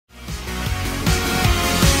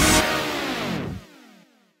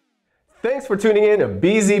Thanks for tuning in to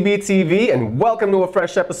BZB TV and welcome to a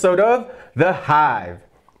fresh episode of The Hive.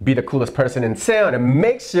 Be the coolest person in town and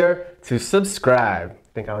make sure to subscribe.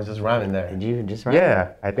 I think I was just rhyming there. Did you just rhyme?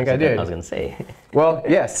 Yeah, I think I did. I was going to say. Well,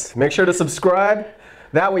 yes, make sure to subscribe.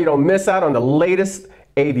 That way you don't miss out on the latest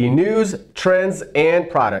AV news, trends, and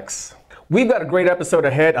products. We've got a great episode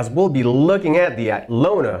ahead as we'll be looking at the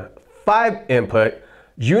Atlona 5-input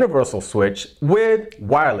universal switch with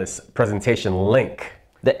wireless presentation link.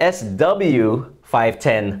 The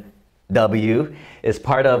SW-510W is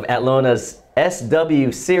part of Atlona's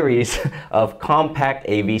SW series of compact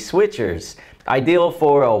AV switchers, ideal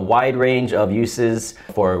for a wide range of uses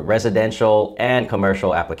for residential and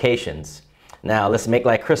commercial applications. Now let's make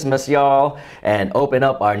like Christmas, y'all, and open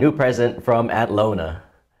up our new present from Atlona.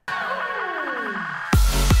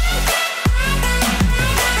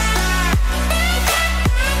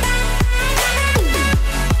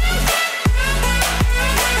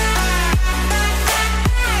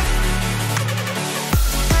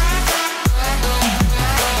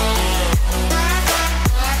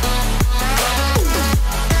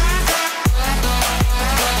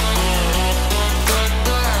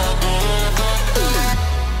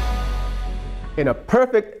 In a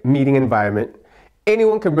perfect meeting environment,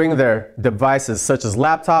 anyone can bring their devices such as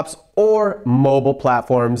laptops or mobile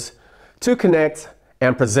platforms to connect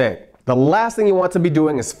and present. The last thing you want to be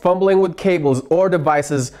doing is fumbling with cables or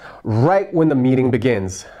devices right when the meeting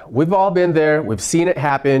begins. We've all been there, we've seen it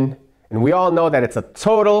happen, and we all know that it's a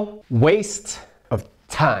total waste of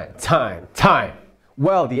time.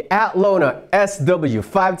 Well, the Atlona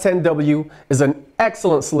SW-510W is an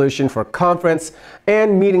excellent solution for conference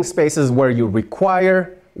and meeting spaces where you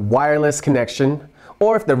require wireless connection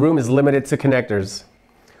or if the room is limited to connectors.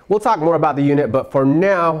 We'll talk more about the unit, but for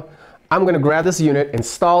now, I'm going to grab this unit,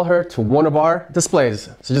 install her to one of our displays.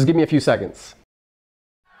 So just give me a few seconds.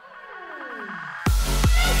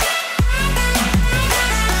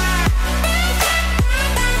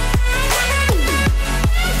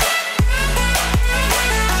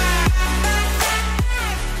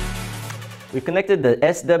 We've connected the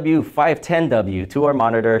SW-510W to our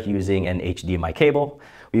monitor using an HDMI cable.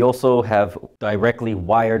 We also have directly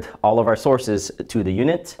wired all of our sources to the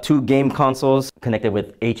unit. 2 game consoles connected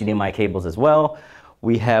with HDMI cables as well.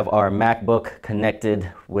 We have our MacBook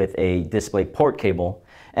connected with a display port cable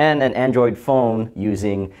and an Android phone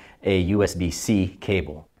using a USB-C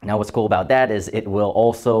cable. Now what's cool about that is it will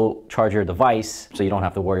also charge your device so you don't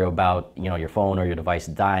have to worry about your phone or your device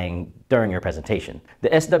dying during your presentation. The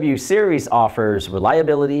SW series offers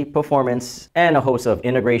reliability, performance, and a host of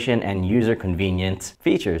integration and user convenient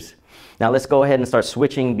features. Now let's go ahead and start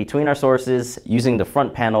switching between our sources using the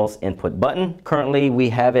front panel's input button. Currently we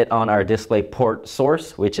have it on our display port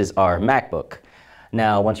source, which is our MacBook.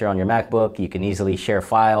 Now once you're on your MacBook, you can easily share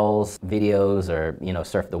files, videos, or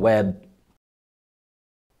surf the web.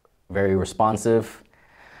 Very responsive.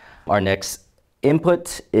 Our next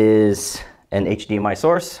input is an HDMI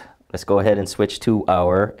source. Let's go ahead and switch to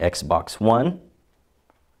our Xbox One.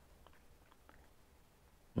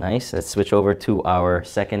 Nice. Let's switch over to our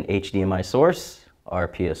second HDMI source, our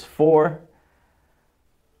PS4.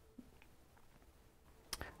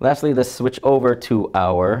 Lastly, let's switch over to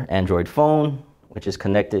our Android phone, which is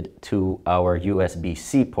connected to our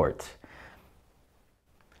USB-C port.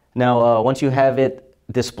 Now, once you have it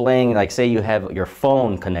displaying, like say you have your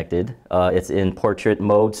phone connected, it's in portrait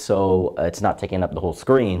mode, so it's not taking up the whole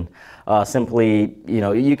screen. Simply,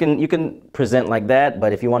 you can present like that,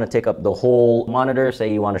 but if you want to take up the whole monitor,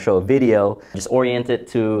 say you want to show a video, just orient it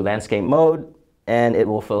to landscape mode and it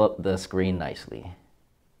will fill up the screen nicely.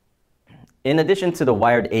 In addition to the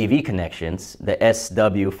wired AV connections, the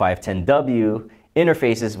SW-510W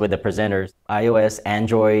interfaces with the presenter's iOS,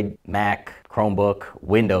 Android, Mac, Chromebook,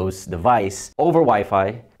 Windows device over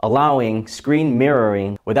Wi-Fi, allowing screen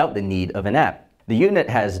mirroring without the need of an app. The unit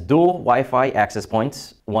has dual Wi-Fi access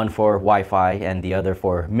points, one for Wi-Fi and the other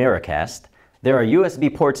for Miracast. There are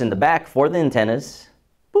USB ports in the back for the antennas.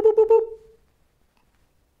 Boop, boop, boop, boop.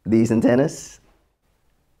 These antennas,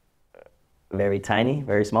 very tiny,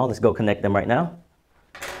 very small. Let's go connect them right now.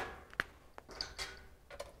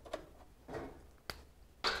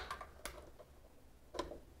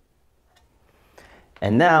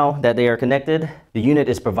 And now that they are connected, the unit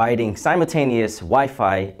is providing simultaneous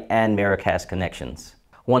Wi-Fi and Miracast connections.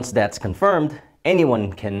 Once that's confirmed,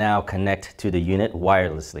 anyone can now connect to the unit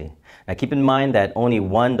wirelessly. Now keep in mind that only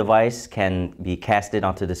one device can be casted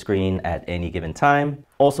onto the screen at any given time.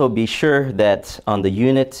 Also be sure that on the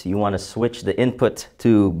unit you want to switch the input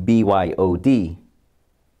to BYOD.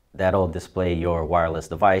 That'll display your wireless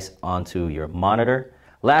device onto your monitor.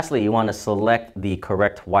 Lastly, you want to select the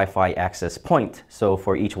correct Wi-Fi access point. So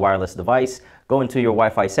for each wireless device, go into your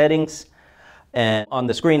Wi-Fi settings, and on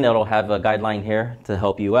the screen it'll have a guideline here to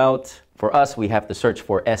help you out. For us, we have to search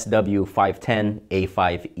for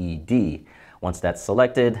SW510A5ED. Once that's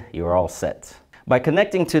selected, you're all set. By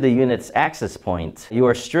connecting to the unit's access point, you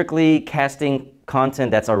are strictly casting content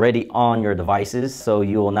that's already on your devices, so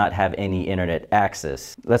you will not have any internet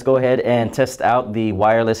access. Let's go ahead and test out the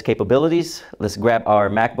wireless capabilities. Let's grab our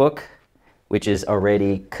MacBook, which is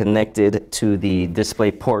already connected to the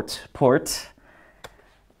display port.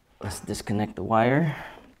 Let's disconnect the wire.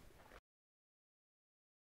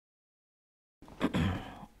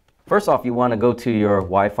 First off, you want to go to your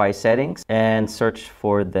Wi-Fi settings and search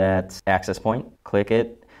for that access point. Click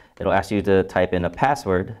it. It'll ask you to type in a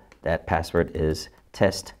password. That password is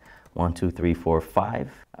test12345.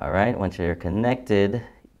 All right, once you're connected,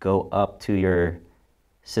 go up to your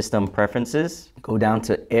system preferences, go down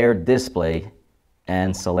to Air Display,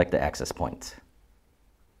 and select the access point.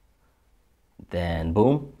 Then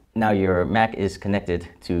boom, now your Mac is connected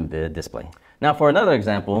to the display. Now for another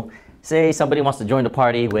example, say somebody wants to join the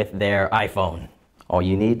party with their iPhone. All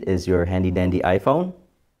you need is your handy dandy iPhone.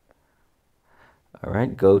 All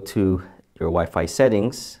right, go to your Wi-Fi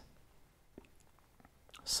settings,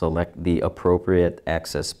 select the appropriate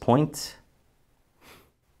access point.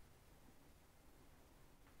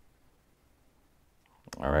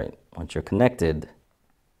 All right, once you're connected,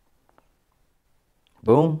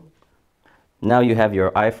 boom. Now you have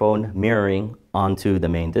your iPhone mirroring onto the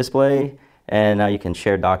main display, and now you can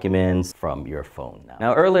share documents from your phone.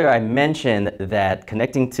 Now earlier I mentioned that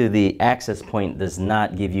connecting to the access point does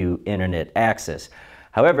not give you internet access.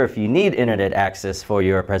 However, if you need internet access for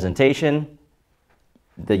your presentation,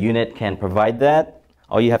 the unit can provide that.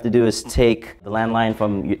 All you have to do is take the landline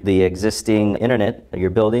from the existing internet that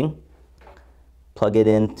you're building, plug it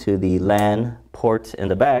into the LAN port in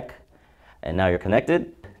the back, and now you're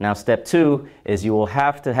connected. Now step 2 is you will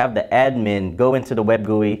have to have the admin go into the web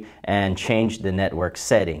GUI and change the network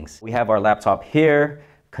settings. We have our laptop here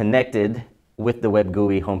connected with the web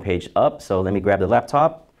GUI homepage up. So let me grab the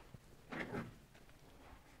laptop.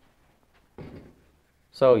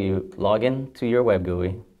 So you log in to your web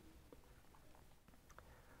GUI,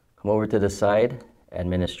 come over to the side,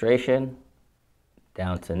 administration,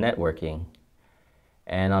 down to networking.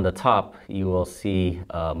 And on the top, you will see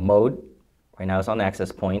mode. Right now it's on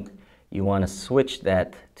access point. You want to switch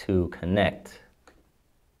that to connect.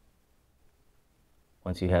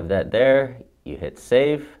 Once you have that there, you hit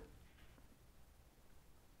save.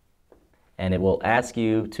 And it will ask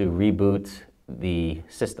you to reboot the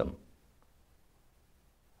system.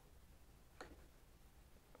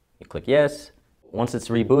 You click yes. Once it's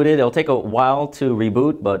rebooted, it'll take a while to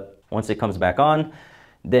reboot, but once it comes back on,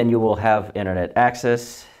 then you will have internet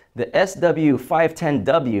access. The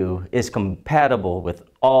SW510W is compatible with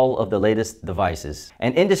all of the latest devices.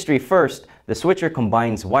 And industry first, the switcher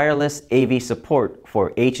combines wireless AV support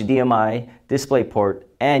for HDMI, DisplayPort,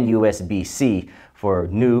 and USB-C for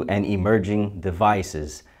new and emerging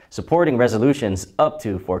devices, supporting resolutions up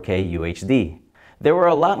to 4K UHD. There were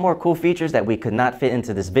a lot more cool features that we could not fit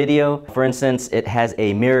into this video. For instance, it has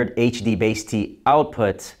a mirrored HD-Base-T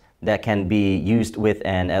output that can be used with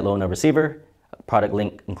an Atlona receiver. Product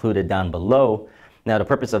link included down below. Now the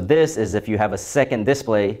purpose of this is if you have a second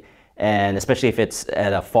display, and especially if it's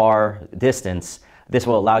at a far distance, this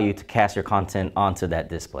will allow you to cast your content onto that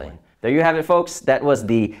display. There you have it, folks. That was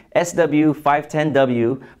the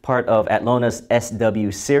SW510W, part of Atlona's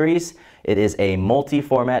SW series. It is a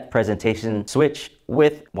multi-format presentation switch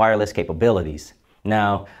with wireless capabilities.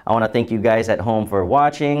 Now, I want to thank you guys at home for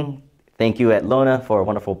watching. Thank you, Atlona, for a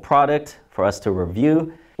wonderful product for us to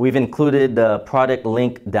review. We've included the product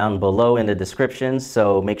link down below in the description,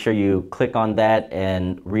 so make sure you click on that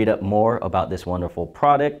and read up more about this wonderful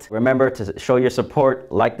product. Remember to show your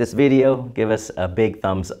support, like this video, give us a big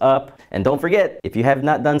thumbs up, and don't forget, if you have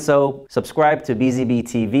not done so, subscribe to BZB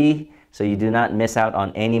TV so you do not miss out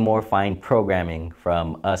on any more fine programming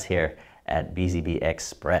from us here at BZB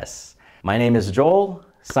Express. My name is Joel,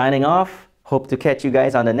 signing off. Hope to catch you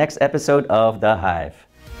guys on the next episode of The Hive.